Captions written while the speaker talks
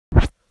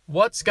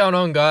What's going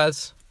on,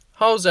 guys?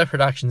 Holzer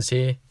Productions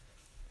here.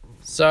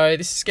 So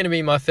this is going to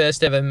be my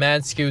first ever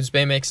Mad Skills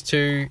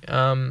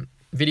BMX2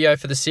 video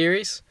for the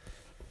series.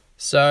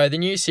 So the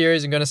new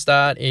series I'm going to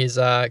start is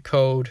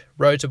called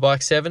Road to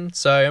Bike 7.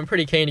 So I'm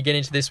pretty keen to get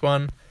into this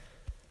one.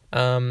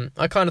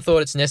 I kind of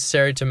thought it's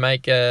necessary to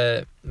make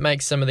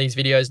some of these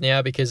videos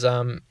now because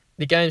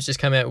the game's just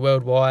come out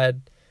worldwide.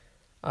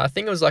 I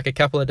think it was like a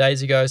couple of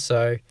days ago,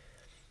 so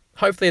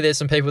hopefully there's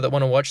some people that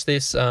want to watch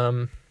this.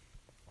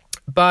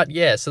 But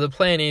yeah, so the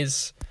plan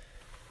is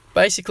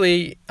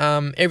basically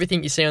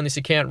everything you see on this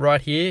account right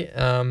here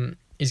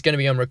is going to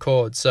be on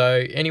record.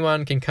 So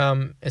anyone can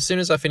come, as soon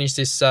as I finish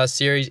this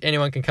series,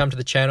 anyone can come to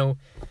the channel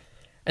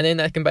and then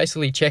they can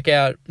basically check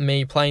out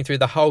me playing through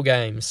the whole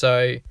game.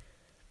 So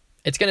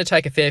it's going to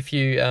take a fair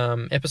few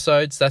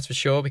episodes, that's for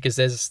sure, because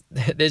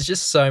there's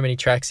just so many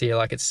tracks here.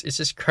 Like it's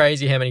just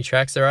crazy how many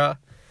tracks there are.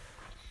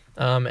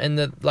 And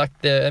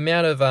the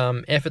amount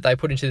of effort they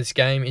put into this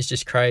game is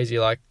just crazy.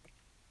 Like,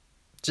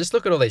 just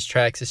look at all these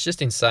tracks, it's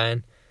just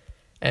insane.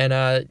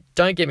 And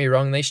don't get me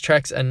wrong, these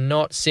tracks are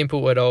not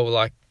simple at all.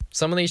 Like,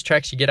 some of these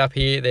tracks you get up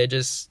here, they're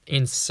just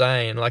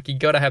insane. Like, you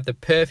got to have the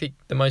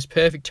most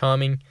perfect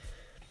timing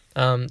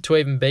to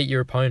even beat your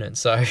opponent.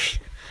 So,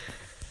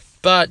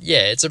 but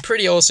yeah, it's a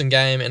pretty awesome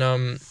game, and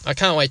I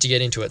can't wait to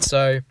get into it.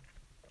 So,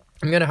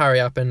 I'm going to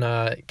hurry up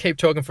and keep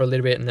talking for a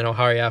little bit, and then I'll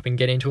hurry up and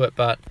get into it.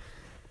 But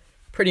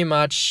pretty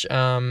much,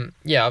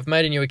 yeah, I've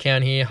made a new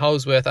account here,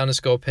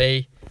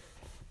 Holsworth_P.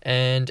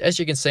 And as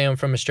you can see, I'm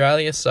from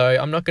Australia, so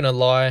I'm not going to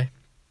lie.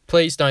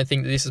 Please don't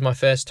think that this is my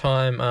first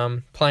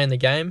time playing the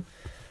game,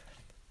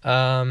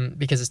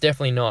 because it's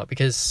definitely not.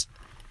 Because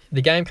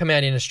the game came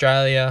out in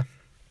Australia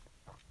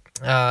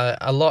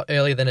a lot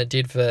earlier than it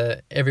did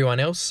for everyone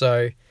else.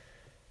 So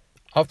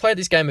I've played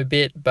this game a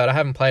bit, but I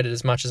haven't played it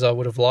as much as I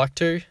would have liked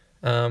to.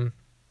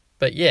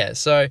 But yeah,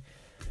 so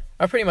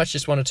I pretty much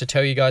just wanted to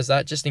tell you guys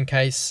that, just in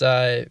case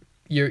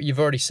you've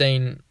already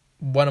seen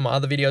one of my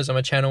other videos on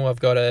my channel.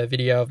 I've got a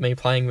video of me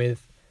playing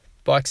with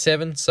Bike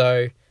 7.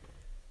 So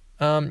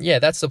yeah,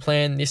 that's the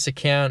plan. This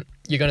account,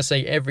 you're going to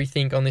see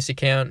everything on this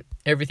account.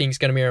 Everything's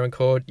going to be on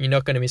record. You're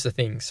not going to miss a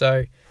thing.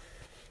 So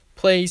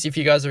please, if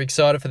you guys are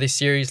excited for this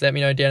series, let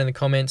me know down in the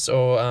comments,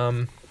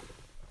 or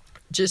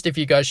just if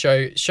you guys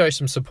show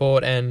some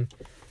support. And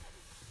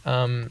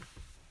yeah,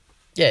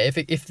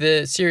 if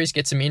the series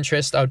gets some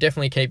interest, I'll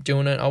definitely keep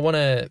doing it. I want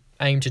to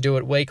aim to do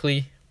it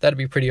weekly. That'd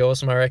be pretty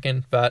awesome, I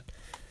reckon. But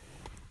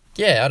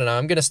yeah, I don't know.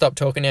 I'm going to stop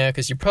talking now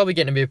because you're probably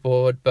getting a bit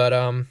bored. But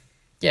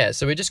yeah,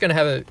 so we're just going to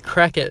have a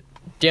crack at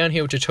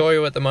downhill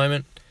tutorial at the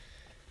moment.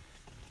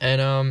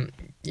 And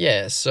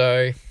yeah,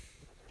 so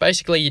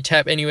basically you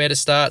tap anywhere to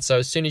start. So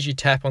as soon as you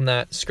tap on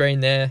that screen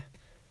there,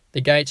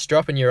 the gates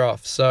drop and you're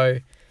off. So,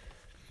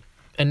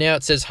 and now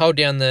it says hold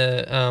down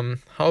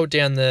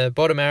the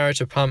bottom arrow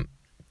to pump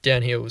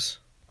down hills.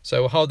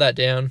 So we'll hold that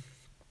down.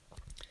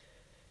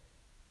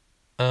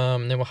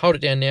 Then we'll hold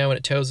it down now when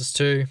it tells us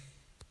to.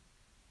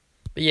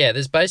 But yeah,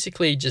 there's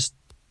basically just,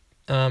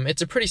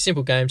 it's a pretty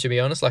simple game, to be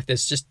honest. Like,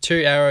 there's just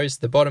two arrows,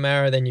 the bottom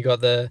arrow, then you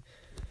got the,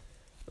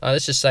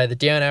 let's just say the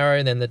down arrow,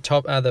 and then the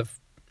top, the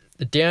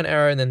down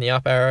arrow, and then the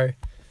up arrow.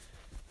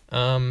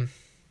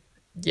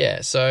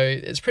 Yeah, so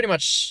it's pretty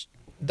much,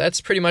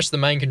 that's pretty much the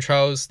main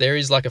controls. There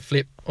is like a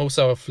flip,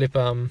 also a flip,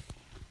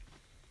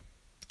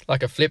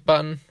 like a flip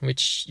button,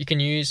 which you can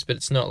use, but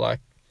it's not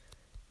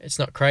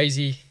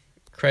crazy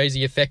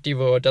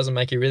effective, or it doesn't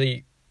make you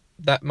really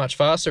that much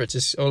faster. It's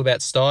just all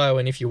about style,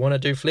 and if you want to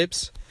do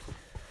flips,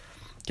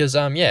 because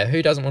yeah,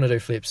 who doesn't want to do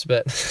flips?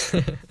 But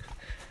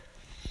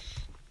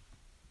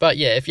but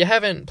yeah, if you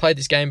haven't played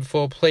this game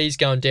before, please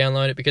go and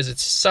download it, because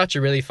it's such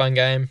a really fun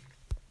game.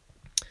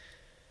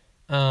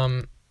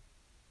 Yeah,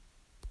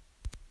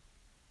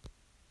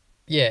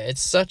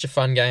 it's such a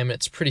fun game.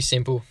 It's pretty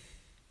simple.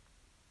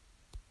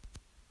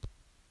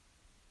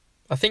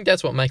 I think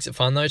that's what makes it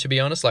fun, though, to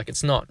be honest. Like,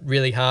 it's not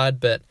really hard,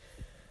 but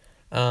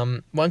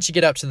once you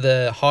get up to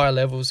the higher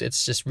levels,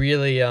 it's just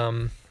really,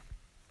 you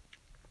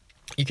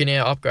can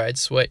now upgrade.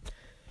 Sweet.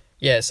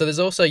 Yeah, so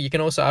you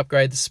can also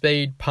upgrade the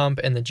speed, pump,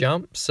 and the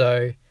jump.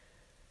 So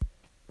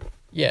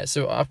yeah,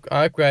 so I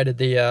upgraded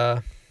the,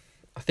 I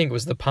think it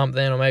was the pump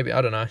then, or maybe,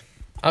 I don't know,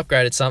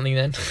 upgraded something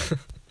then.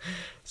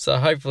 So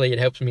hopefully it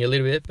helps me a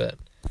little bit. But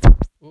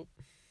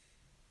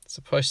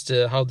supposed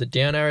to hold the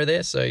down arrow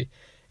there. So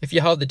if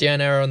you hold the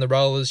down arrow on the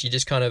rollers, you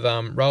just kind of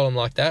roll them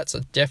like that.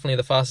 So definitely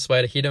the fastest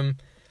way to hit them.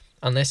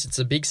 Unless it's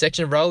a big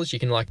section of rollers, you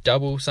can like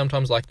double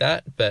sometimes like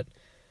that. But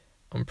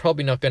I'm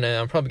probably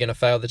gonna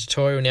fail the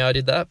tutorial now I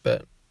did that.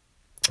 But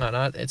I don't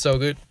know, it's all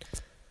good.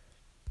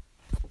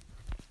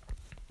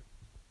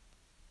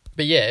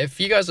 But yeah, if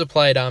you guys have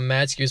played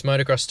Mad Skills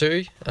Motocross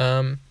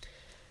 2,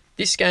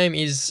 this game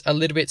is a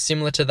little bit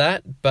similar to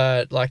that.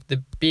 But like,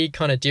 the big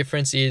kind of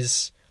difference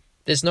is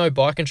there's no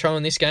bike control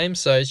in this game.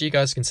 So as you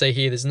guys can see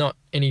here,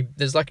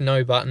 there's like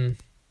no button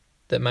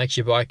that makes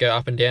your bike go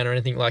up and down or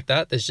anything like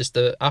that. There's just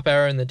the up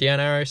arrow and the down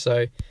arrow.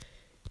 So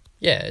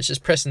yeah, it's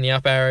just pressing the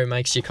up arrow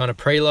makes you kind of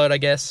preload, I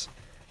guess.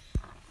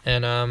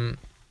 And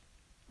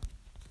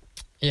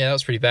yeah, that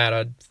was pretty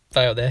bad.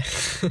 failed there.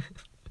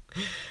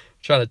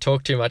 Trying to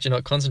talk too much and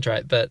not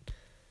concentrate, but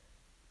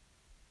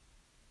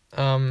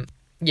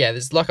yeah,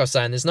 there's, like I was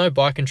saying, there's no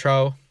bike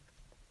control.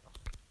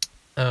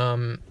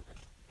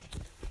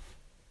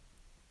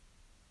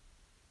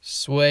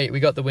 Sweet, we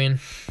got the win.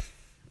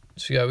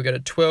 So we got a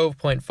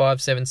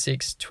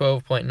 12.576,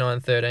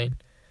 12.913.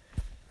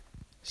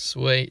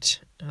 Sweet.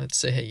 Let's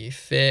see how you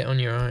fare on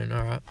your own.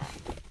 All right.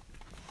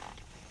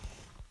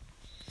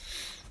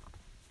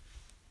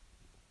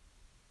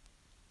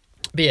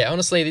 But yeah,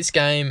 honestly, this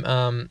game,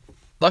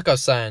 like I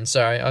was saying,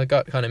 sorry, I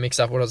got kind of mixed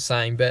up what I was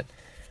saying, but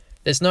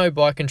there's no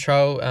bike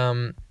control.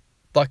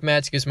 Like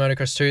Mad Skills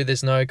Motocross 2,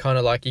 there's no kind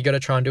of like, you got to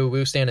try and do a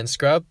wheel stand and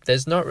scrub.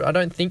 I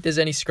don't think there's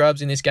any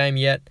scrubs in this game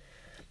yet.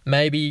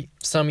 Maybe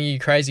some of you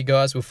crazy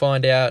guys will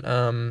find out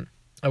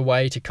a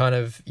way to kind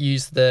of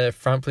use the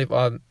front flip,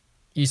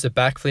 use the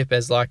back flip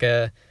as like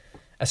a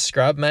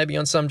scrub maybe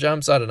on some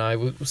jumps. I don't know.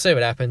 We'll see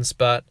what happens.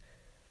 But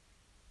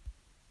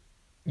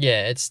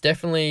yeah, it's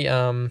definitely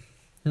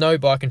no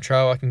bike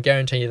control. I can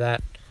guarantee you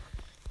that.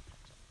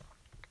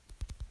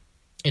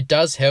 It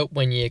does help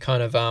when you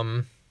kind of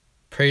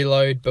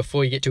preload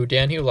before you get to a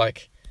downhill.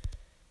 Like,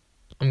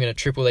 I'm going to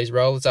triple these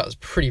rollers. That was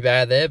pretty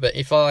bad there. But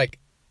if I like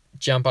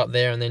jump up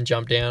there and then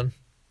jump down,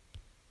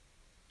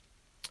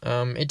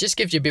 it just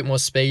gives you a bit more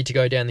speed to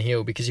go down the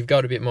hill because you've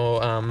got a bit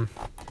more, I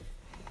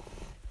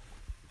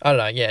don't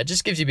know, yeah, it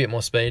just gives you a bit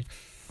more speed.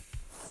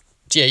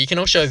 Yeah, you can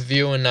also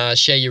view and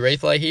share your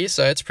replay here,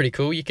 so it's pretty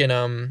cool. You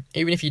can,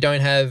 even if you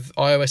don't have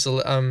iOS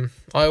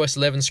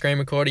 11 screen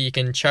recorder, you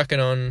can chuck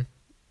it on,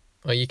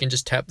 or you can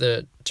just tap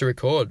to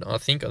record, I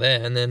think, or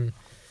there, and then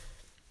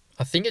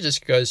I think it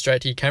just goes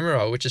straight to your camera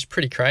roll, which is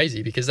pretty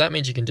crazy because that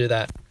means you can do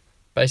that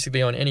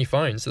basically on any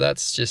phone. So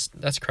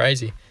that's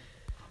crazy.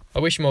 I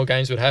wish more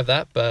games would have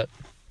that, but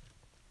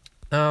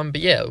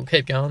yeah, we'll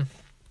keep going.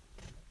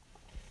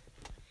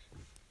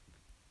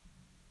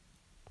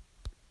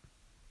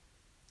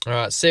 All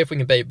right, see if we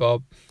can beat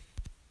Bob.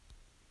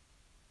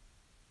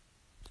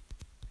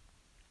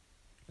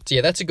 So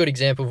yeah, that's a good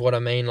example of what I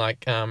mean,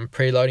 like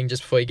preloading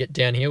just before you get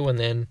downhill and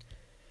then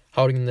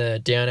holding the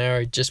down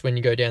arrow just when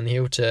you go down the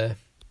hill to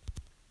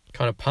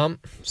kind of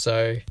pump.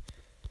 So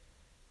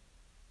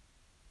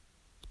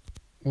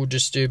we'll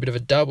just do a bit of a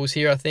doubles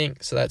here, I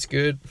think, so that's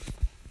good.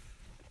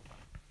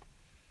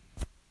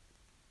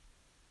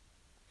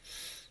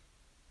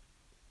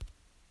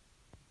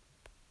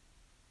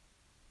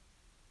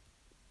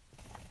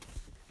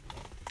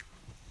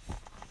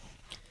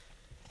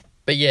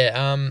 But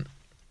yeah,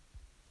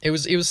 it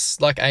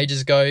was like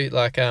ages ago,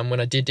 like when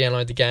I did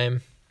download the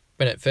game,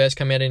 when it first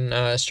came out in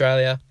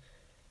Australia.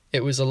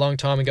 It was a long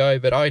time ago,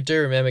 but I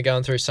do remember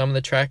going through some of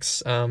the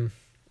tracks. Like,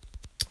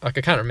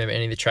 I can't remember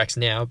any of the tracks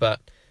now, but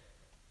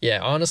yeah,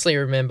 I honestly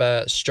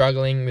remember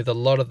struggling with a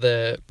lot of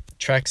the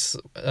tracks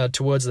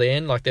towards the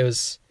end. Like, there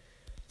was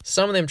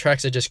some of them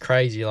tracks are just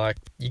crazy. Like,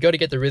 you got to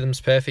get the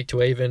rhythms perfect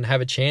to even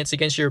have a chance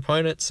against your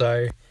opponent.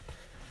 So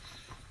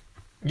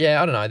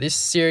yeah, I don't know. This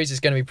series is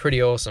going to be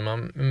pretty awesome.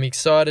 I'm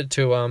excited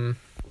to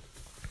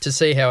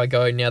see how I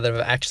go now that I've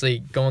actually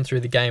gone through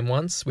the game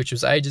once, which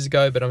was ages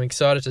ago, but I'm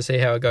excited to see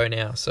how I go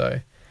now.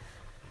 So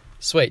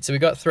sweet. So we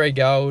got 3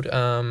 gold.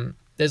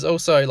 There's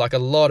also like a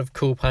lot of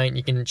cool paint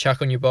you can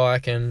chuck on your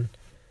bike, and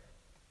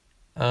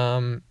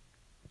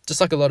just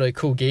like a lot of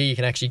cool gear you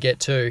can actually get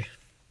too.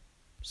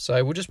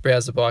 So we'll just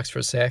browse the bikes for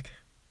a sec.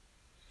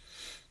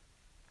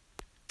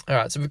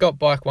 Alright, so we've got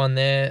bike 1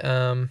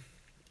 there.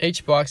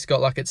 Each bike's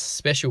got like its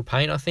special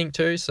paint, I think,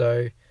 too.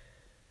 So,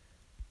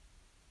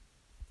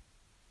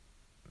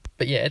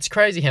 but yeah, it's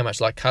crazy how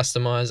much like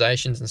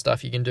customizations and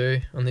stuff you can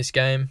do on this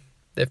game.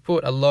 They've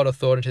put a lot of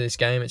thought into this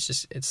game.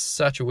 It's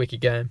such a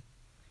wicked game.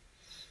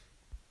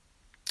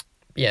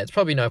 But yeah, it's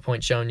probably no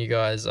point showing you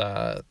guys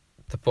the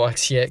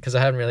bikes yet because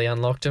I haven't really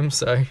unlocked them.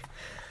 So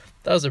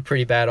that was a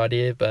pretty bad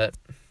idea. But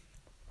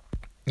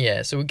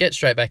yeah, so we'll get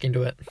straight back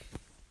into it.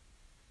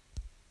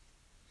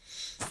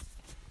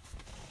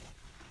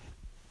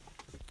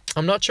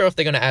 I'm not sure if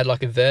they're going to add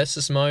like a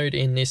versus mode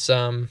in this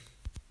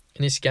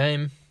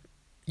game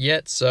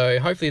yet, so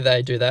hopefully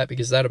they do that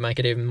because that'll make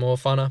it even more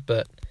funner.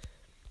 But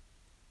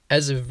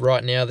as of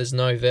right now, there's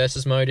no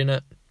versus mode in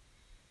it.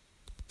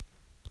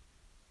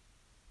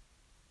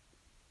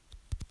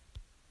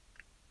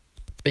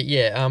 But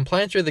yeah,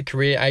 playing through the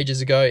career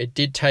ages ago, it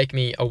did take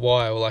me a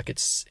while. Like,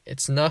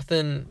 it's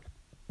nothing,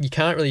 you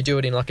can't really do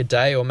it in like a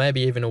day or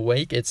maybe even a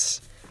week.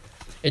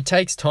 It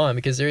takes time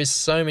because there's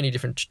so many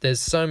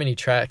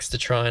tracks to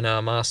try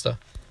and master.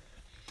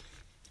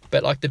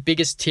 But like the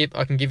biggest tip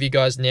I can give you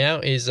guys now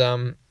is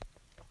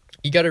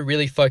you got to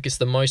really focus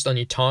the most on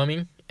your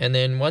timing, and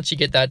then once you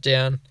get that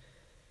down,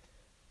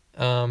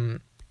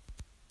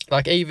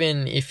 like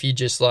even if you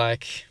just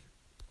like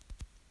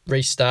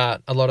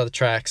restart a lot of the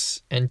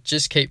tracks and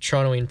just keep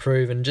trying to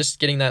improve and just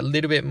getting that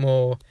little bit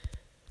more,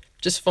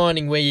 just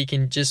finding where you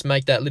can just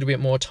make that little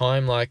bit more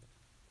time, like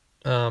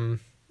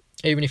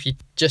even if you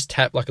just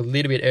tap like a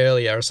little bit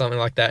earlier or something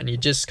like that, and you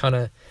just kind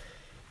of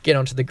get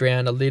onto the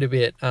ground a little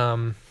bit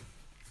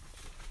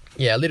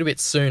yeah, a little bit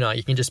sooner,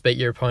 you can just beat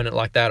your opponent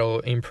like that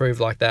or improve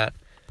like that.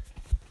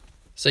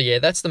 So yeah,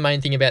 that's the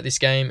main thing about this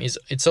game, is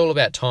it's all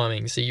about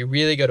timing. So you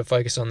really got to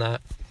focus on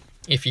that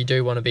if you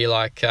do want to be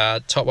like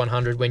top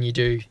 100 when you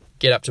do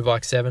get up to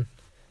Bike 7.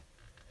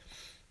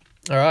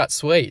 Alright,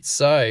 sweet.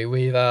 So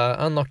we've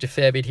unlocked a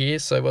fair bit here.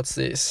 So what's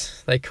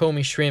this? They call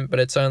me Shrimp, but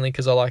it's only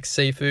because I like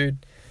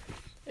seafood.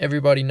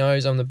 Everybody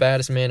knows I'm the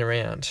baddest man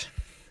around.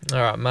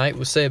 Alright, mate,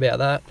 we'll see about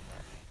that.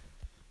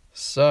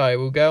 So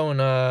we'll go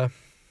and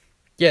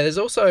yeah, there's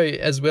also,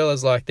 as well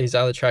as like these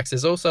other tracks,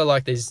 there's also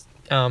like these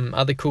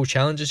other cool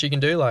challenges you can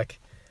do. Like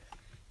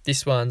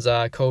this one's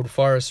called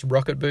Forest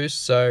Rocket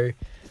Boost. So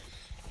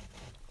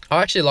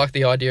I actually like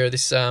the idea of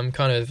this kind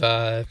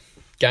of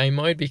game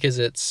mode, because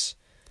it's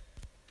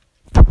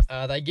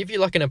they give you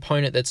like an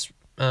opponent that's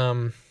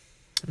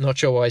not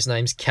sure why his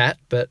name's Cat,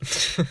 but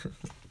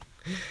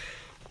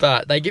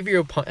but they give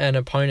you an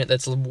opponent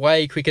that's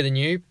way quicker than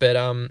you. But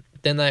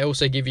then they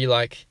also give you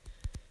like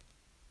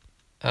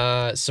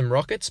some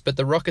rockets, but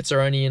the rockets are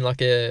only in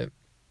like a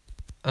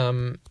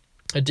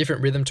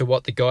different rhythm to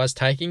what the guy's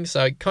taking.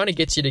 So it kind of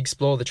gets you to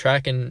explore the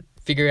track and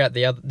figure out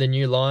the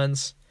new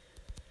lines.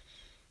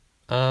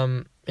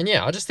 And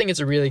yeah, I just think it's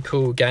a really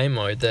cool game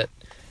mode that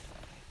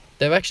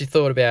they've actually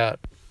thought about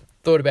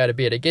a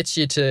bit. It gets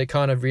you to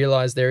kind of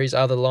realize there is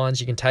other lines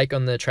you can take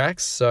on the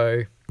tracks.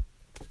 So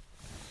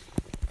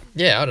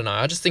yeah, I don't know.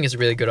 I just think it's a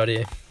really good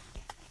idea.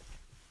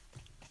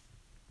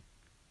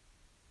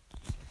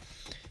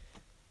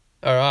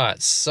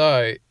 Alright,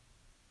 so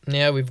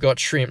now we've got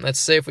Shrimp. Let's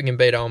see if we can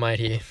beat old mate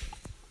here.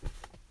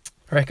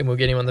 I reckon we'll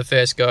get him on the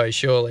first go,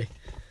 surely.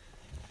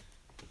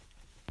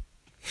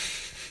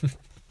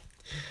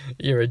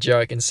 You're a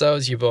joke, and so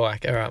is your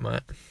bike. Alright,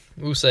 mate.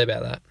 We'll see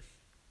about that.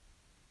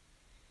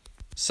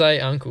 Say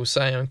uncle,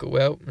 say uncle.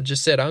 Well, I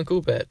just said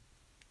uncle, but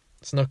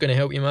it's not going to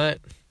help you, mate.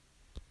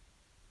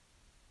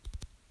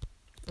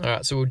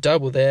 Alright, so we'll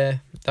double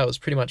there. That was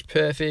pretty much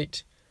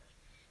perfect.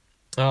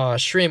 Oh,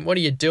 Shrimp, what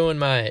are you doing,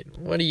 mate?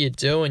 What are you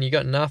doing? You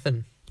got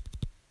nothing.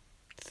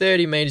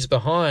 30 metres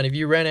behind. Have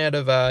you ran out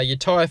of your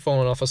tyre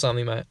falling off or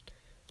something, mate?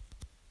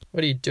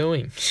 What are you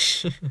doing?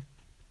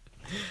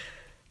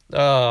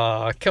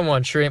 Oh, come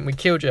on, Shrimp. We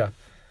killed you.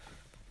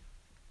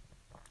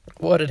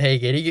 What did he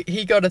get?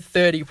 He got a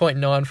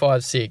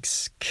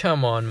 30.956.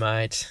 Come on,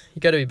 mate. You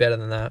got to be better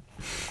than that.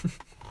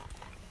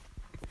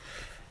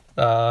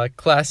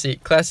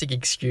 Classic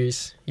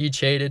excuse. You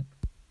cheated.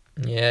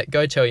 Yeah,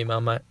 go tell your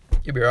mum, mate.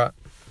 You'll be right.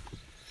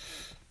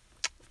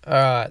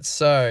 Alright,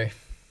 so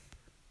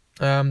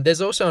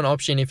there's also an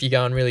option if you're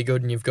going really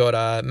good and you've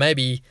got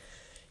maybe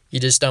you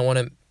just don't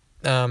want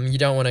to you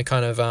don't want to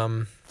kind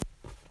of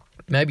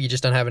maybe you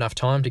just don't have enough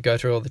time to go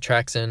through all the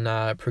tracks and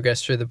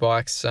progress through the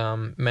bikes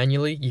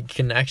manually. You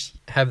can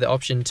actually have the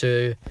option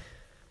to,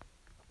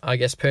 I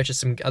guess,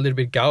 purchase a little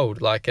bit of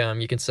gold. Like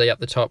you can see up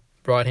the top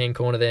right hand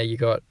corner there, you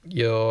got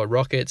your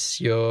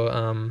rockets,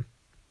 your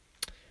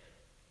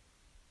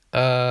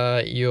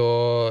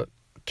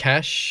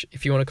cash,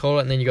 if you want to call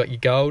it, and then you got your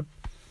gold.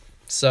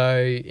 So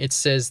it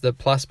says the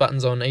plus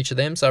buttons on each of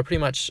them. So I'm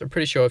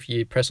pretty sure if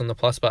you press on the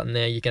plus button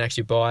there, you can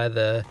actually buy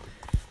the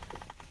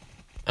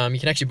you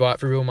can actually buy it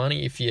for real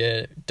money if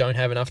you don't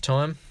have enough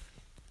time.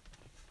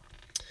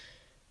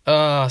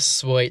 Oh,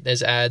 sweet,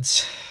 there's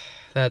ads.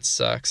 That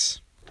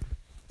sucks.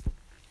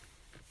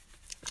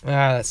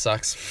 That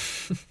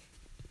sucks.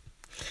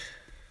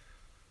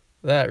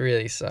 That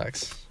really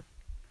sucks.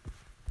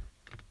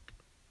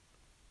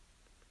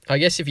 I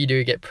guess if you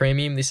do get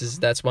premium,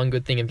 that's one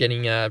good thing of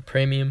getting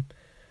premium.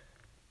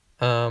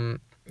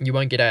 You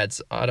won't get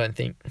ads, I don't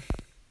think.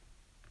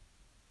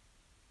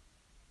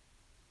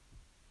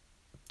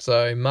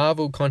 So,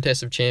 Marvel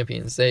Contest of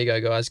Champions. There you go,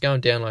 guys. Go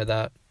and download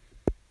that.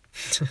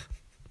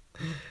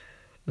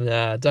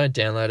 Nah, don't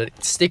download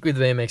it. Stick with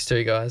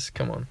BMX2, guys.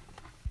 Come on.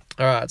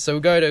 Alright, so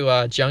we'll go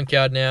to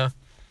Junkyard now.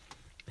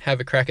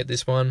 Have a crack at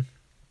this one.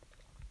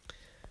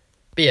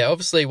 But yeah,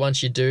 obviously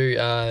once you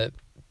do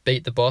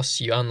beat the boss,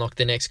 you unlock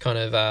the next kind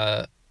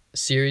of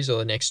series or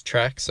the next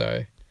track.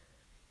 So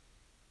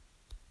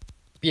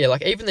yeah,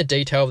 like even the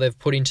detail they've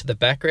put into the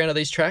background of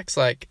these tracks,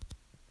 like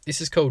this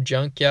is called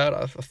Junkyard.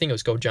 I think it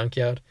was called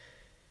Junkyard.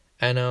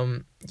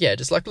 And yeah,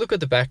 just like look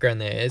at the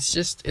background there.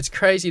 It's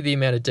crazy the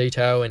amount of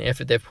detail and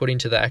effort they've put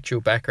into the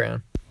actual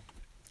background.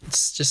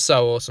 It's just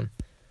so awesome.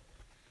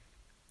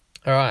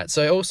 Alright,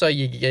 so also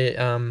you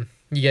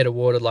get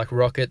awarded like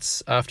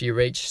rockets after you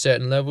reach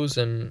certain levels,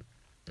 and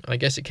I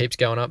guess it keeps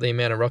going up the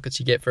amount of rockets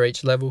you get for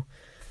each level.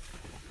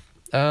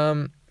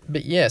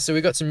 But yeah, so we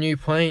got some new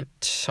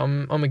paint.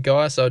 I'm a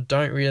guy, so I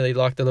don't really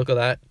like the look of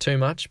that too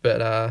much,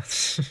 but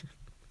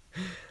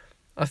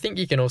I think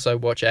you can also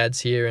watch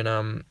ads here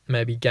and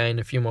maybe gain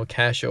a few more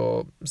cash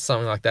or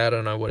something like that. I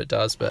don't know what it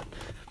does, but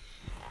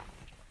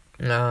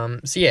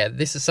so yeah,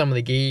 this is some of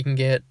the gear you can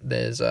get.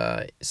 There's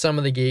some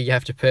of the gear you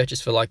have to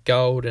purchase for like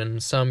gold,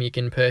 and some you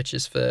can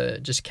purchase for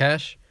just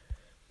cash.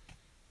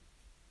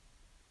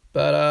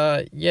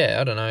 But yeah,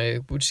 I don't know.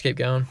 We'll just keep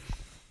going.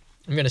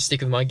 I'm gonna stick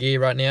with my gear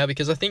right now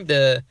because I think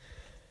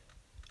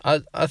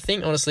I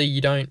think honestly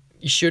you don't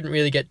you shouldn't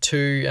really get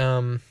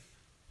too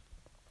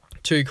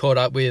caught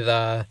up with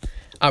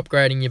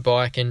upgrading your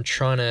bike and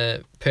trying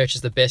to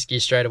purchase the best gear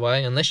straight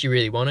away. Unless you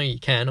really want to, you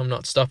can. I'm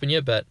not stopping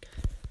you, but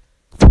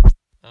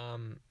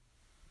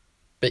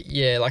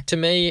yeah, like to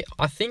me,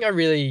 I think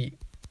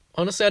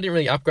honestly, I didn't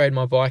really upgrade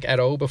my bike at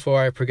all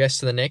before I progressed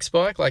to the next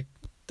bike. Like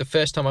the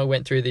first time I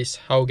went through this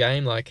whole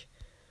game, like,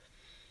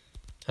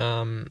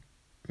 yeah,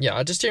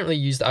 I just didn't really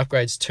use the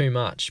upgrades too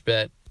much,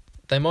 but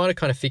they might have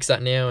kind of fixed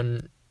that now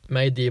and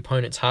made the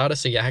opponents harder,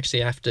 so you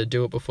actually have to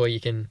do it before you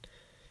can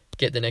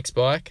get the next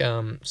bike,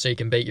 so you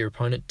can beat your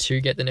opponent to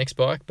get the next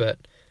bike. But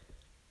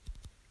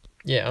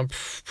yeah, I'm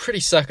pretty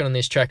sucking on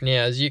this track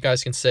now. As you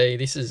guys can see,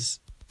 this is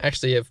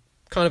actually a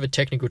kind of a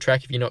technical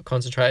track if you're not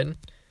concentrating.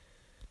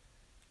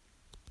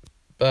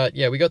 But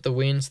yeah, we got the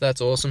win, so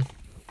that's awesome.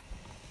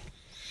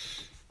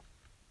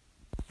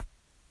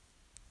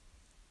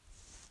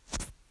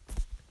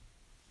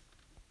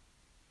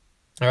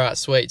 Alright,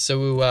 sweet. So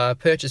we'll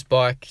purchase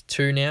bike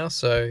 2 now,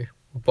 so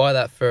we'll buy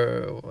that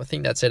for, I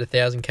think that's at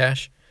 1,000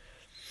 cash.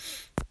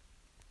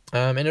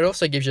 And it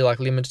also gives you like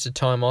limited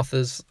time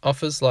offers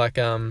like,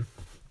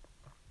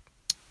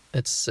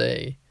 let's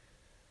see,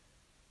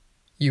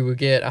 you will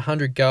get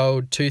 100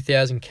 gold,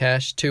 2,000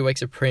 cash, 2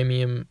 weeks of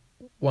premium,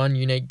 1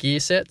 unique gear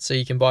set, so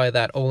you can buy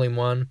that all in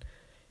one.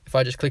 If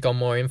I just click on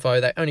more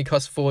info, that only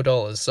costs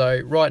 $4. So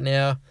right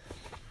now,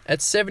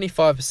 it's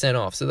 75%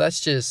 off, so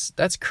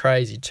that's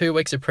crazy. 2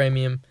 weeks of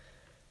premium,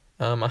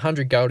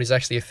 100 gold is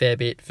actually a fair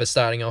bit for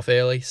starting off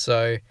early.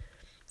 So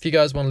if you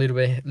guys want a little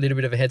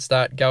bit of a head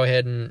start, go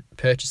ahead and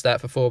purchase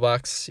that for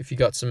 $4 if you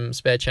got some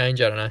spare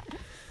change. I don't know,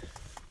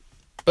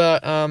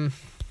 but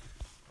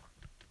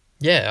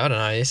yeah, I don't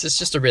know. This is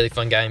just a really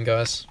fun game,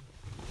 guys.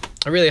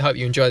 I really hope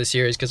you enjoy the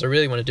series because I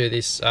really want to do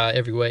this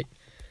every week.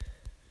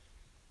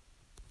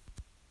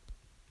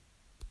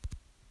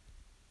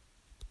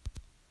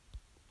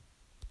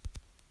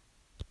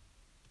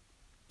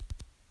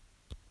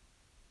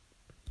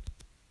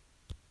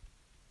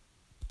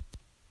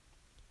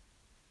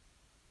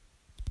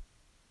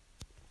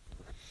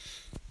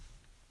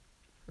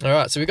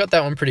 Alright, so we got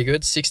that one pretty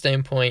good,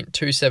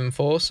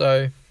 16.274,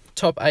 so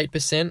top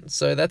 8%,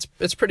 so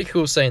it's pretty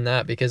cool seeing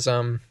that, because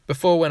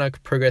before, when I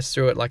progressed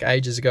through it like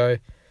ages ago,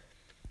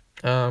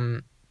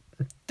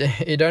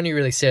 it only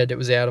really said it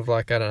was out of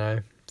like, I don't know,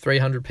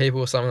 300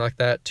 people or something like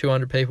that,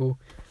 200 people,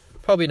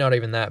 probably not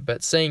even that,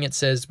 but seeing it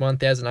says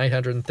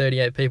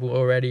 1,838 people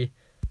already,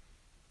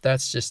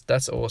 that's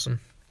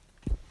awesome.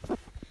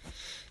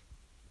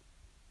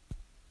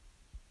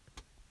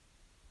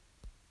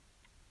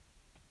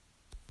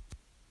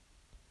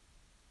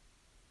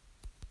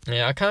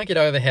 Yeah, I can't get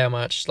over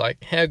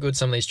how good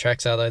some of these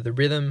tracks are though. The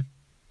rhythm,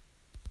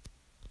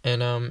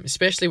 and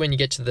especially when you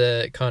get to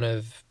the kind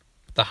of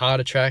the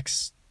harder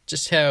tracks,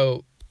 just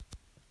how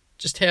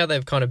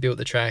they've kind of built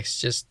the tracks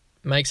just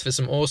makes for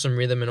some awesome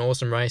rhythm and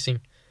awesome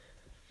racing.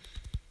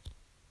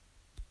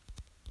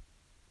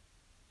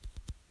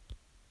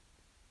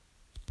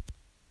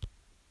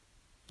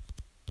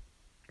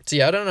 So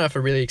yeah, I don't know if I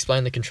really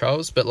explained the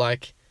controls, but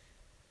like,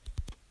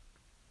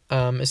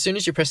 as soon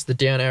as you press the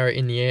down arrow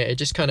in the air, it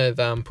just kind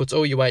of puts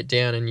all your weight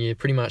down and you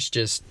pretty much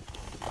just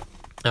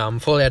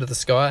fall out of the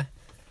sky.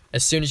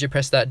 As soon as you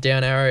press that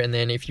down arrow, and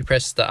then if you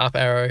press the up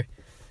arrow,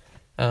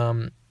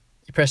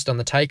 you press it on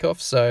the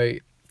takeoff. So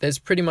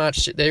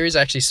there is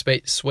actually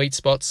sweet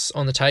spots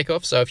on the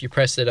takeoff. So if you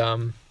press it,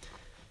 I'll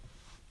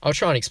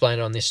try and explain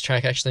it on this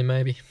track actually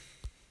maybe.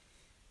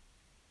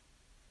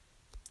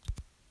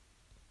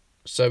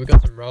 So we've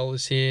got some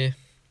rollers here.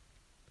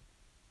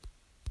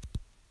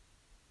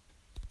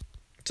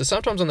 So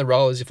sometimes on the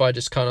rollers, if I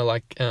just kind of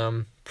like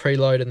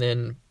preload and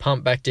then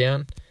pump back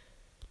down,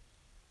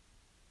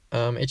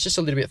 it's just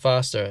a little bit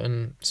faster,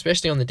 and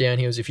especially on the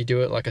downhills, if you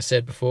do it like I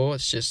said before,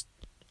 it's just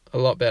a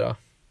lot better.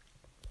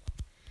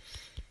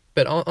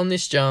 But on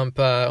this jump,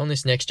 on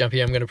this next jump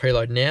here, I'm going to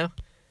preload now.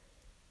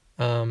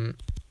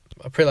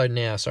 I preload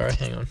now, sorry,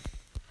 hang on.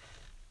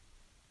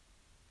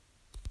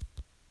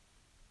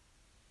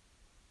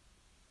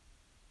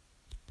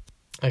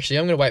 Actually,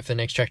 I'm going to wait for the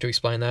next track to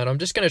explain that. I'm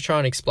just going to try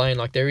and explain,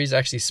 like, there is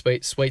actually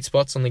sweet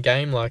spots on the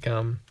game, like,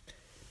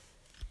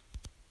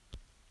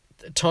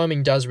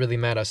 timing does really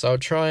matter, so I'll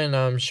try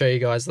and show you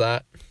guys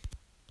that.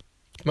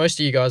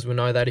 Most of you guys will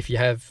know that if you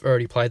have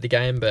already played the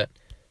game, but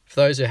for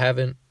those who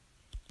haven't,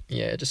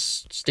 yeah,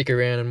 just stick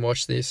around and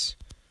watch this.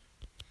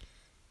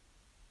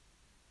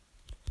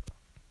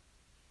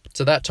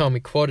 So that time we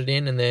quadded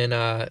in and then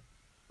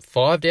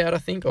 5'd out, I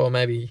think, or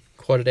maybe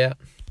quadded out.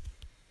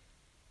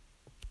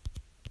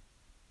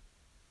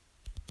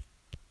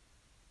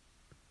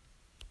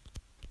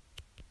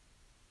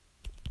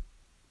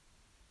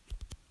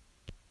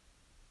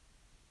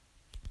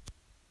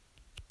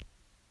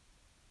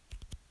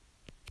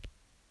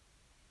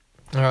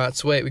 Alright,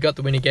 sweet, we got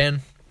the win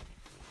again.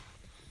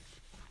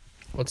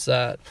 What's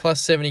that?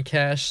 Plus 70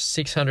 cash,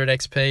 600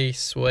 XP,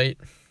 sweet.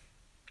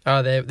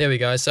 Oh, there we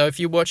go. So if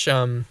you watch,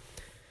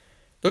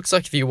 looks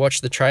like if you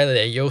watch the trailer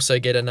there, you also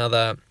get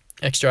another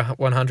extra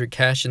 100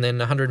 cash and then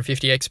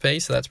 150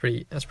 XP, so that's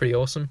pretty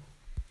awesome.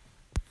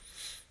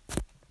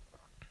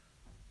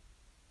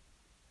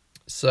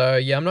 So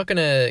yeah, I'm not going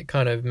to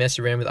kind of mess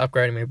around with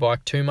upgrading my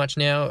bike too much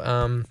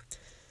now.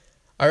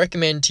 I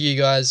recommend to you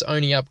guys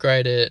only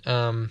upgrade it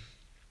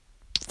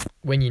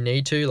when you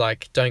need to.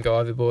 Like, don't go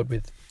overboard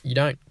with, you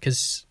don't,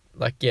 because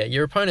like, yeah,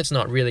 your opponent's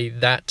not really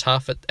that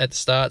tough at the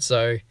start,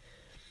 so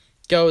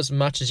go as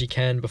much as you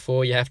can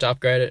before you have to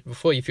upgrade it,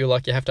 before you feel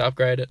like you have to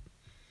upgrade it.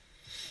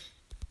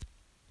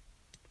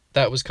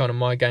 That was kind of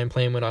my game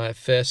plan when I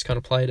first kind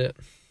of played it.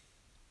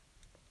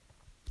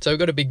 So we've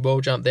got a big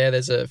wall jump there.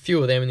 There's a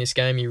few of them in this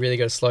game you really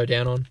got to slow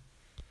down on.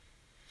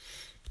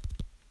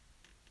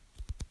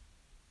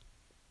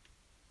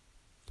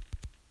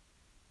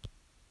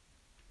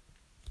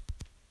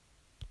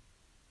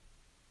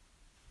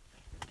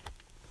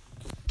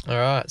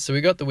 Alright, so we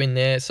got the win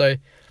there. So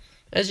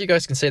as you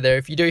guys can see there,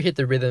 if you do hit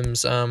the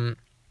rhythms,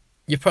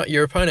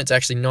 your opponent's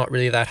actually not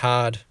really that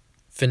hard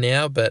for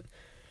now, but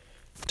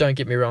don't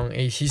get me wrong,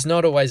 he's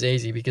not always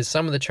easy, because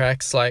some of the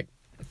tracks, like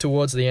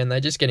towards the end,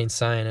 they just get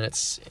insane, and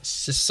it's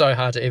just so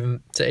hard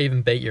to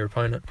even beat your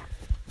opponent.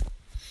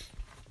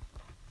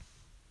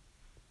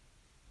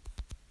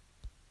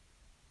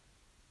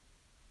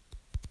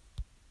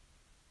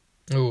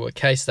 Ooh, I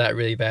cased that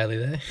really badly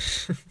there.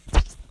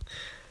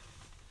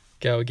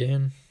 Go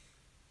again.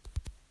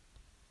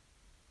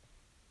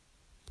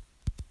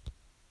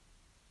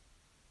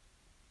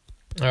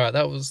 Alright,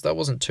 that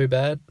wasn't too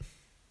bad.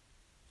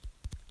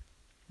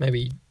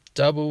 Maybe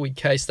double, we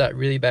cased that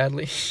really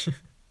badly.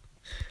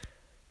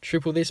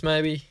 Triple this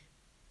maybe.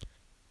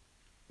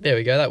 There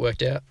we go, that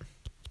worked out.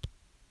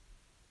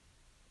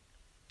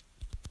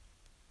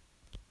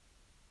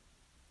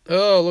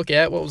 Oh, look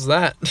out, what was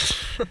that?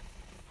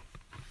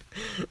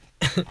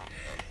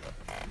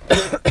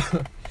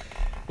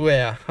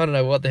 Wow, I don't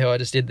know what the hell I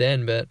just did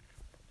then, but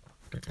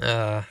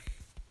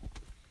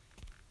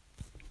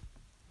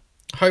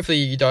hopefully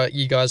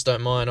you guys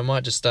don't mind. I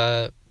might just get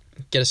a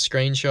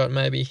screenshot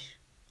maybe,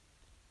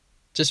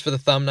 just for the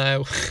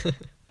thumbnail.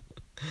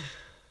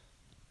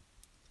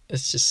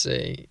 Let's just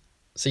see.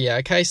 So yeah,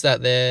 I cased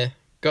that there.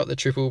 Got the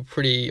triple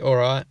pretty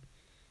alright.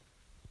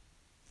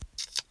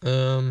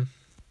 Alright,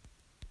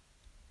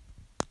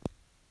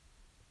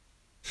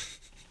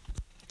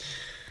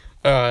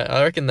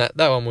 I reckon that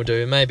one will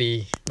do.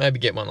 Maybe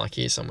get one like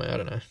here somewhere, I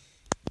don't know.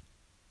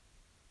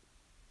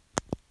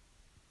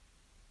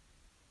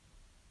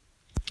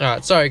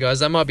 Alright, sorry guys,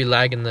 that might be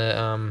lagging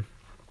the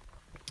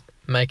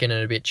making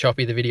it a bit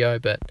choppy, the video,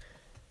 but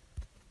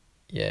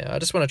yeah, I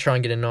just want to try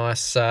and get a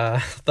nice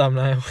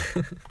thumbnail.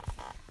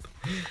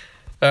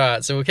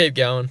 Alright, so we'll keep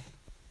going.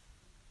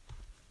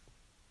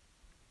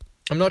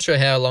 I'm not sure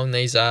how long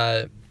these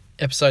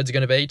episodes are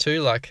going to be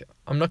too. Like,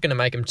 I'm not going to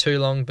make them too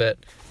long, but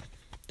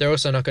they're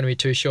also not going to be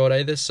too short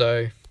either,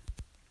 so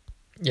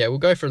yeah, we'll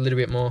go for a little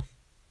bit more.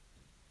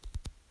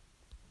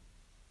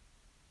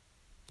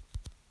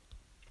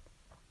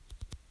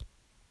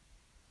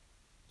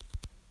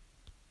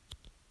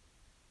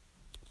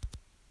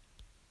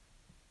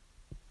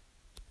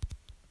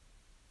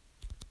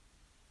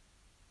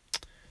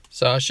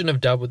 So I shouldn't have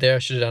doubled there, I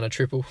should have done a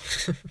triple.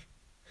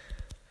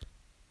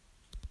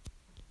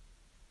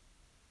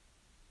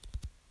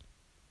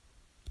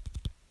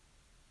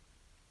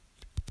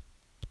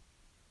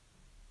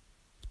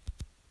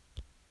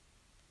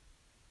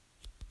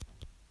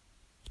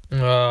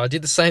 Oh, I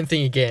did the same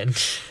thing again.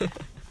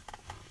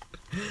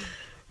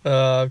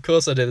 Of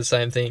course I did the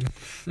same thing.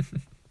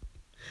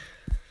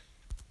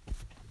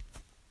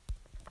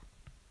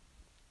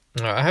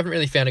 I haven't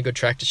really found a good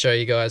track to show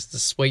you guys the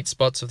sweet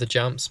spots of the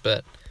jumps,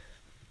 but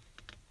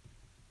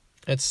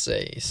let's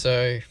see.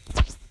 So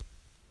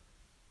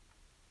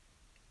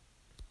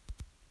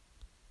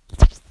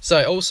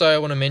also I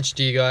want to mention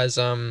to you guys,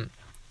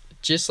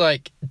 just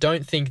like,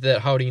 don't think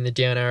that holding the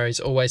down arrow is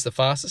always the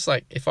fastest.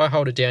 Like, if I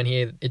hold it down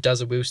here, it does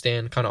a wheel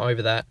stand kind of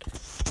over that.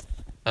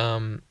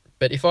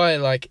 But if I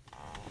like,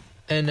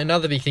 and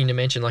another big thing to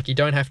mention, like, you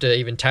don't have to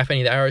even tap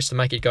any of the arrows to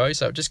make it go,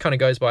 so it just kind of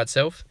goes by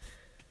itself.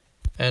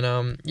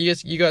 And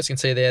you guys can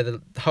see there that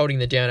holding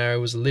the down arrow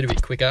was a little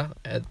bit quicker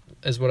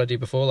as what I did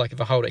before. Like, if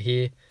I hold it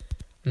here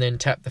and then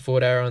tap the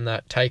forward arrow on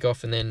that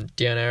takeoff and then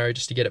down arrow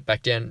just to get it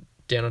back down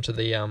onto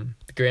the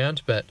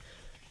ground. But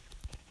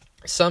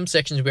some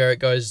sections where it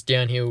goes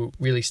downhill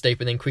really steep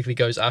and then quickly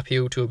goes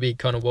uphill to a big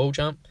kind of wall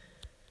jump,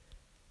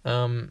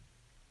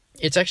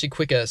 it's actually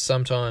quicker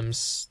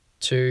sometimes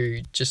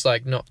to just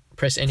like not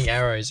press any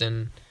arrows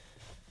and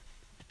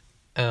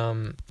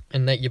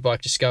let your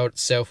bike just go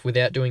itself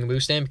without doing a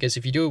wheel stand, because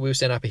if you do a wheel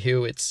stand up a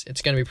hill, it's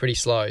going to be pretty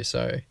slow.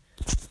 So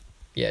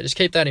yeah, just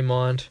keep that in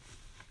mind.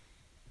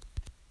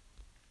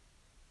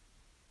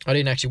 I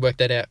didn't actually work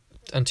that out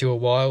until a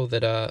while,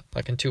 that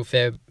like until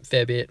fair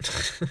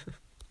bit.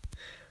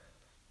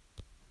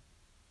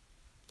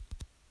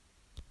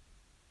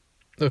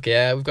 Look,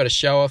 yeah, we've got a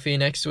show off here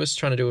next to us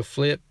trying to do a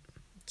flip.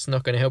 It's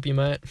not going to help you,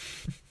 mate.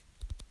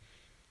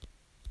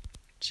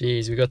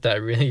 Jeez, we got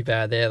that really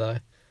bad there, though.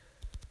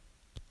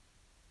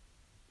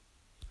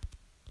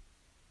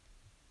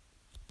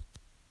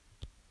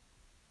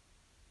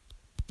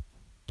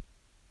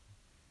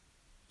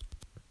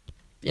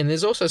 And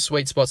there's also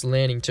sweet spots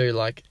landing too.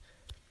 Like,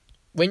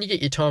 when you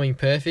get your timing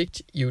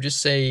perfect, you'll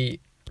just see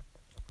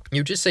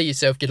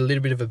yourself get a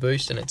little bit of a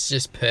boost, and it's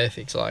just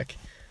perfect. Like,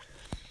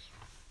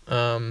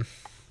 all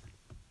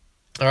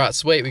right,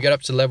 sweet. We got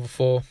up to level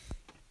 4,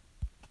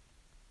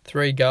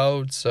 3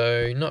 gold,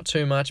 so not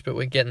too much, but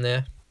we're getting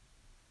there.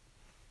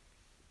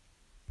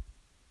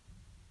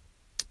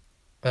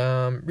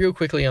 Real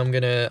quickly,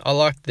 I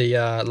like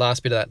the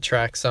last bit of that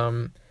track,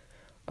 so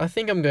I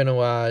think I'm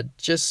gonna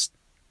just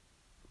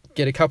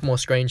get a couple more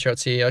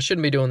screenshots here. I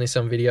shouldn't be doing this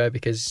on video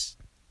because,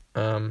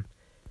 yeah,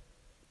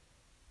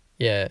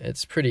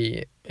 it's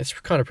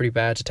kind of pretty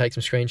bad to take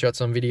some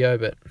screenshots on video,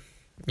 but,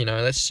 you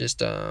know, let's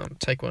just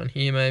take one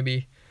here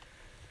maybe.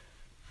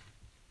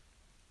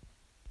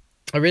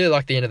 I really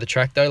like the end of the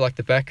track though, like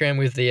the background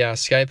with the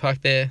skate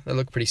park there. They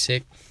look pretty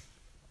sick.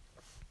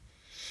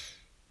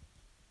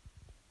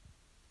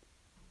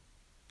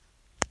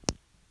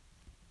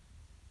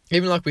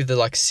 Even like with the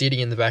like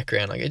city in the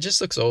background, like it just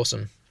looks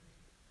awesome.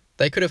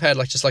 They could have had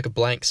like just like a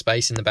blank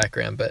space in the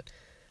background, but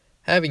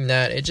having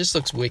that, it just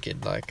looks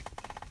wicked. Like,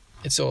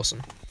 it's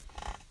awesome.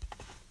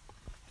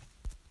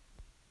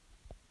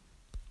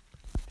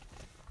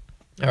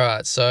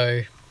 Alright,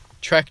 so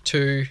track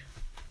 2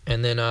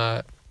 and then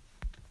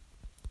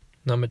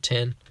number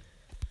 10.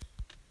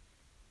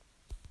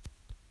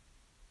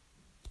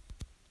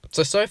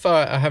 So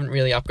far I haven't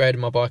really upgraded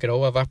my bike at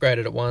all. I've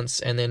upgraded it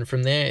once, and then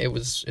from there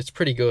it's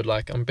pretty good.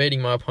 Like, I'm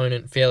beating my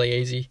opponent fairly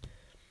easy.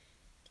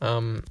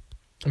 I'm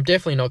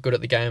definitely not good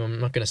at the game, I'm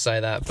not going to say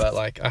that, but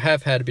like, I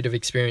have had a bit of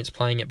experience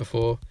playing it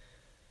before.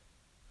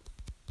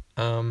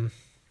 So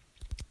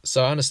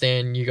I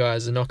understand you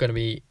guys are not going to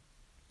be,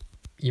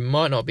 you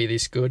might not be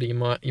this good, you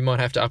might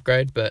have to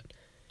upgrade, but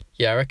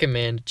yeah, I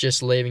recommend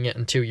just leaving it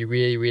until you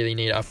really, really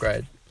need to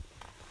upgrade.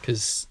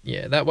 Because,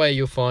 yeah, that way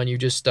you'll find you'll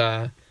just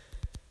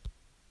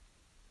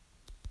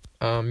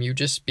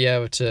be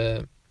able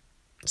to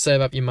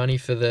save up your money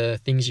for the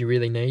things you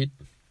really need.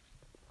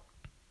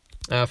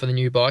 For the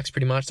new bikes,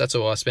 pretty much. That's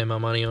all I spend my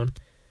money on.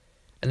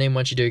 And then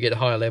once you do get a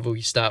higher level,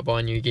 you start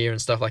buying new gear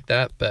and stuff like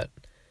that. But,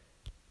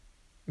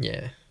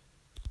 yeah.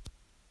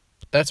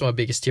 That's my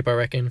biggest tip, I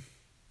reckon.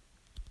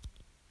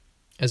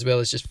 As well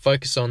as just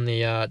focus on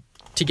the,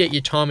 to get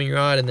your timing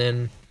right. And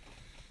then,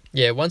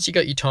 yeah, once you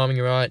got your timing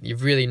right,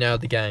 you've really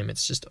nailed the game.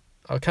 It's just,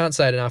 I can't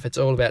say it enough, it's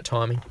all about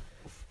timing.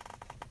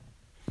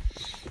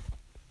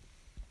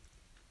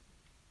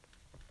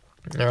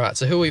 Alright,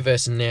 so who are we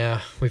versing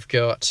now? We've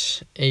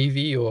got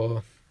Evie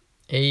or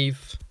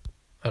Eve.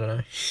 I don't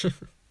know.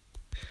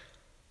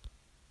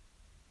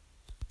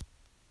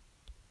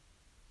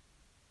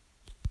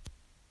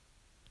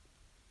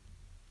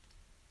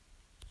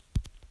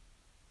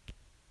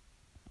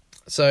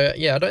 So,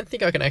 yeah, I don't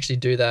think I can actually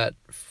do that,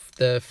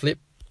 the flip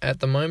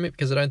at the moment,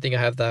 because I don't think I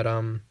have that,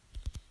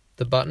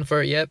 the button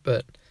for it yet,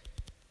 but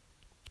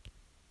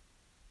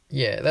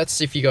yeah,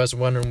 that's if you guys are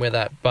wondering where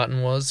that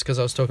button was, because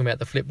I was talking about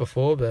the flip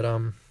before, but,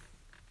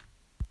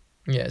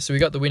 yeah, so we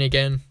got the win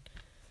again.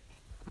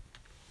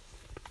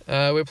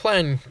 We're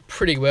playing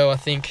pretty well, I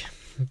think,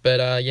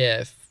 but,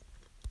 yeah,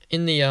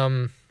 in the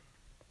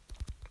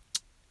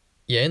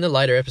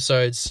later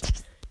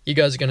episodes, you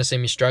guys are going to see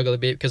me struggle a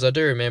bit, because I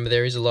do remember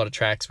there is a lot of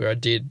tracks where I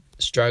did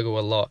struggle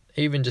a lot,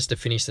 even just to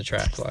finish the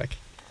track. Like,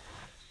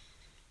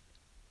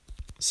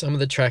 some of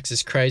the tracks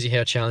is crazy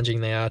how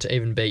challenging they are to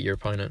even beat your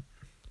opponent.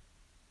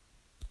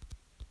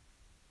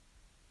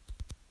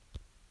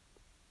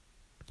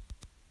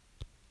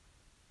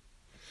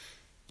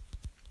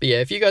 But yeah,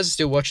 if you guys are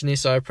still watching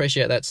this, I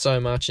appreciate that so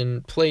much,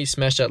 and please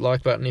smash that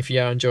like button if you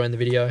are enjoying the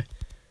video.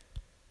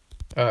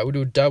 Alright, we'll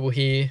do a double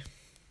here.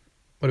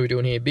 What are we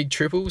doing here? Big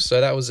triple. So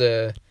that was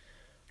a...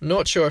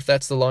 Not sure if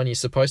that's the line you're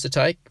supposed to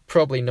take.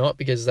 Probably not,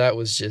 because that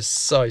was just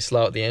so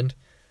slow at the end.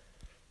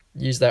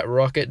 Use that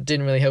rocket.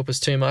 Didn't really help us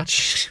too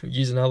much.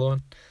 Use another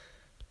one.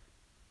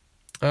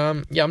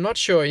 Yeah, I'm not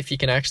sure if you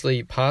can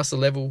actually pass the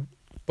level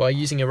by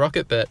using a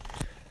rocket, but...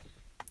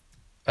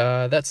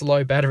 that's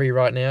low battery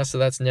right now, so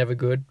that's never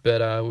good, but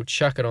we'll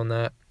chuck it on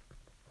that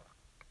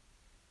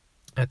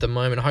at the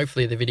moment.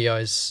 Hopefully the video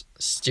is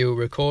still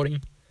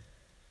recording.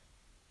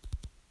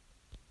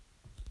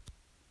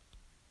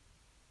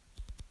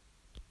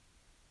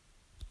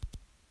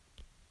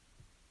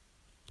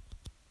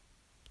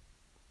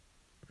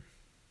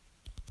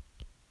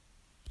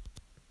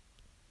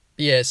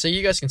 Yeah, so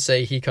you guys can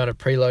see he kind of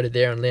preloaded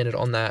there and landed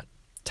on that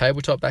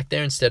tabletop back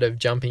there instead of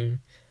jumping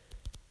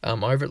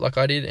over it like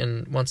I did,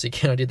 and once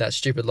again I did that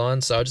stupid line,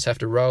 so I just have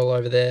to roll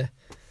over there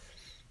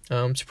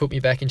to put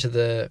me back into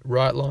the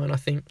right line, I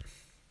think.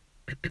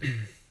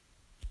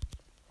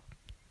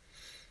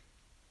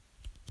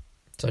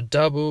 So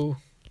double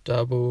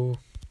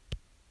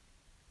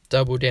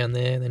down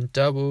there, then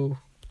double.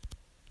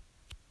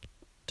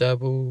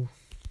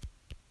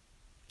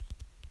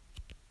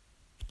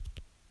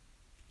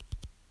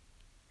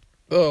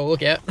 Oh,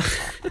 look out.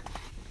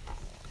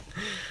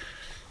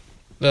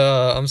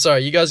 I'm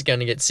sorry, you guys are going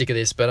to get sick of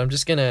this, but I'm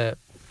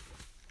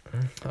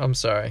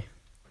sorry.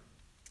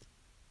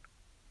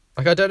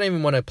 Like, I don't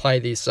even want to play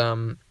this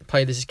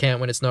account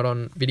when it's not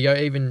on video,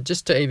 even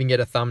just to even get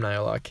a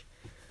thumbnail. Like,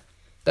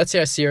 that's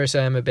how serious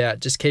I am about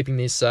just keeping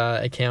this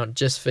account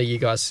just for you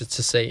guys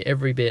to see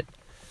every bit.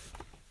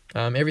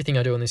 Everything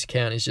I do on this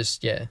account is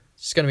just, yeah,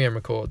 it's going to be on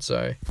record.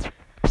 So,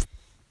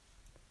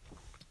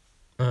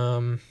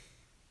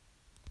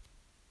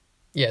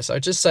 yeah, so I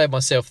just saved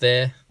myself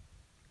there.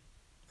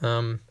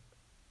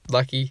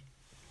 Lucky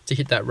to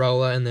hit that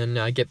roller and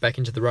then get back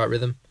into the right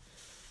rhythm.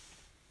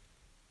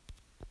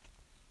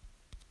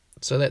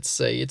 So let's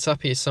see, it's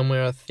up here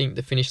somewhere, I think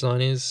the finish line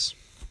is.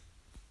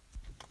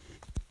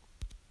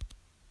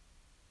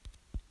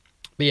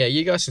 But yeah,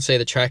 you guys can see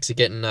the tracks are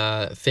getting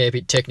a fair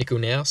bit technical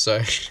now, so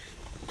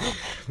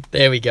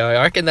there we go.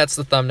 I reckon that's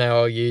the thumbnail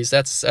I'll use.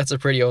 That's a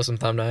pretty awesome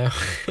thumbnail.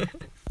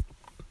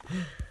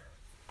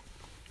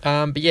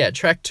 But yeah,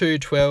 track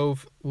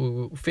 212.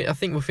 I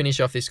think we'll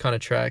finish off this kind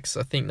of tracks.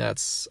 I think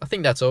that's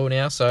all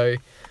now. So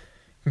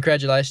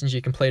congratulations,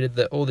 you completed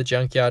all the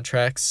junkyard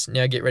tracks.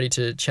 Now get ready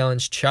to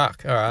challenge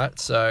Chuck. All right,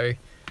 so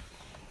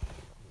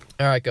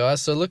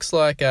guys. So it looks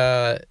like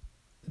that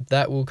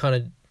will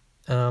kind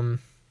of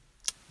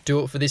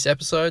do it for this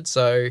episode.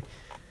 So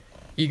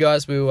you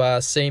guys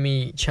will see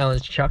me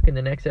challenge Chuck in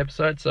the next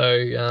episode.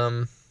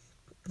 So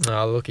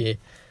oh, look here.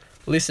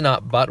 Listen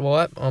up, butt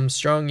wipe. I'm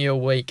strong, you're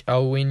weak.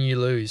 I'll win, you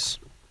lose.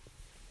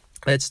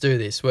 Let's do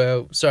this.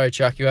 Well, sorry,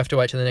 Chuck, you have to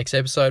wait till the next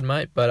episode,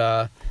 mate.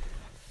 But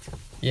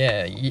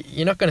yeah,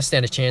 you're not going to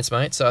stand a chance,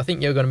 mate. So I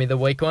think you're going to be the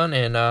weak one,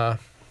 and I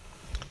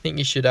think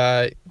you should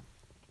go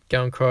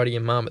and cry to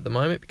your mum at the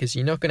moment because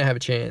you're not going to have a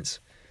chance.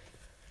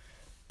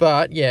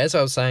 But yeah, as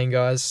I was saying,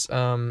 guys,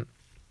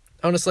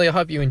 honestly, I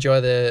hope you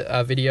enjoy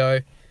the video,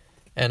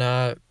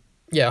 and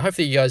yeah,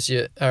 hopefully you guys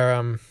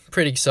are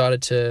pretty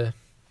excited to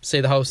see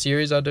the whole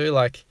series I do.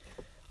 Like,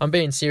 I'm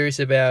being serious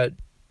about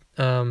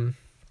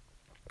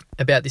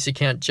this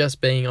account just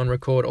being on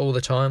record all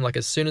the time. Like,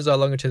 as soon as I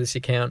log into this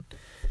account,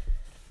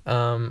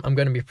 I'm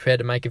going to be prepared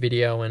to make a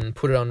video and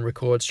put it on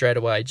record straight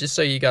away, just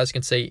so you guys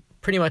can see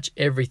pretty much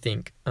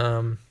everything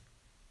on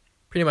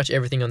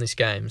this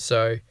game.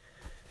 So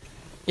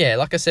yeah,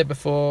 like I said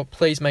before,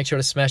 please make sure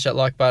to smash that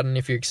like button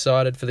if you're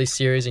excited for this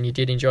series and you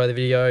did enjoy the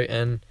video,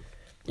 and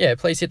yeah,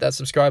 please hit that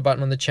subscribe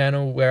button on the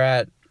channel. We're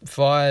at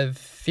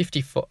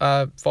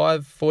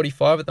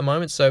 545 at the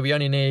moment, so we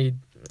only need,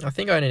 I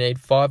think I only need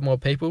 5 more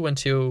people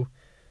until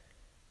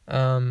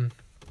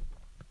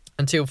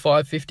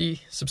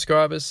 550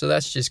 subscribers, so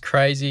that's just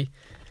crazy.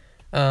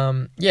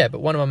 Yeah, but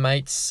one of my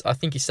mates, I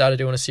think he started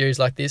doing a series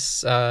like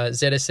this,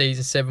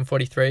 ZSE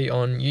 743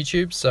 on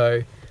YouTube,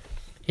 so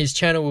his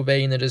channel will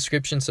be in the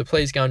description, so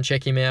please go and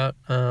check him out.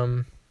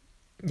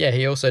 Yeah,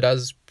 he also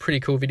does pretty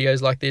cool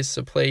videos like this,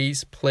 so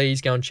please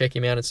go and check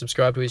him out and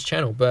subscribe to his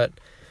channel. But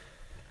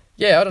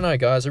yeah, I don't know,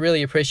 guys. I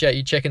really appreciate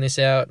you checking this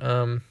out.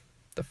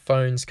 The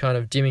phone's kind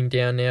of dimming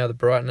down now, the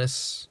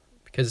brightness,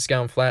 because it's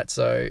going flat.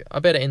 So I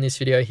better end this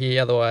video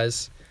here.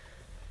 Otherwise,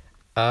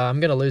 I'm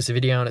going to lose the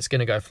video and it's going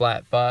to go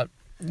flat. But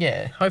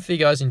yeah, hopefully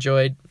you guys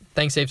enjoyed.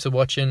 Thanks heaps for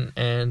watching,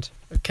 and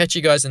I'll catch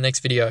you guys in the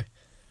next video.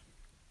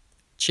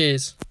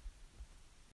 Cheers.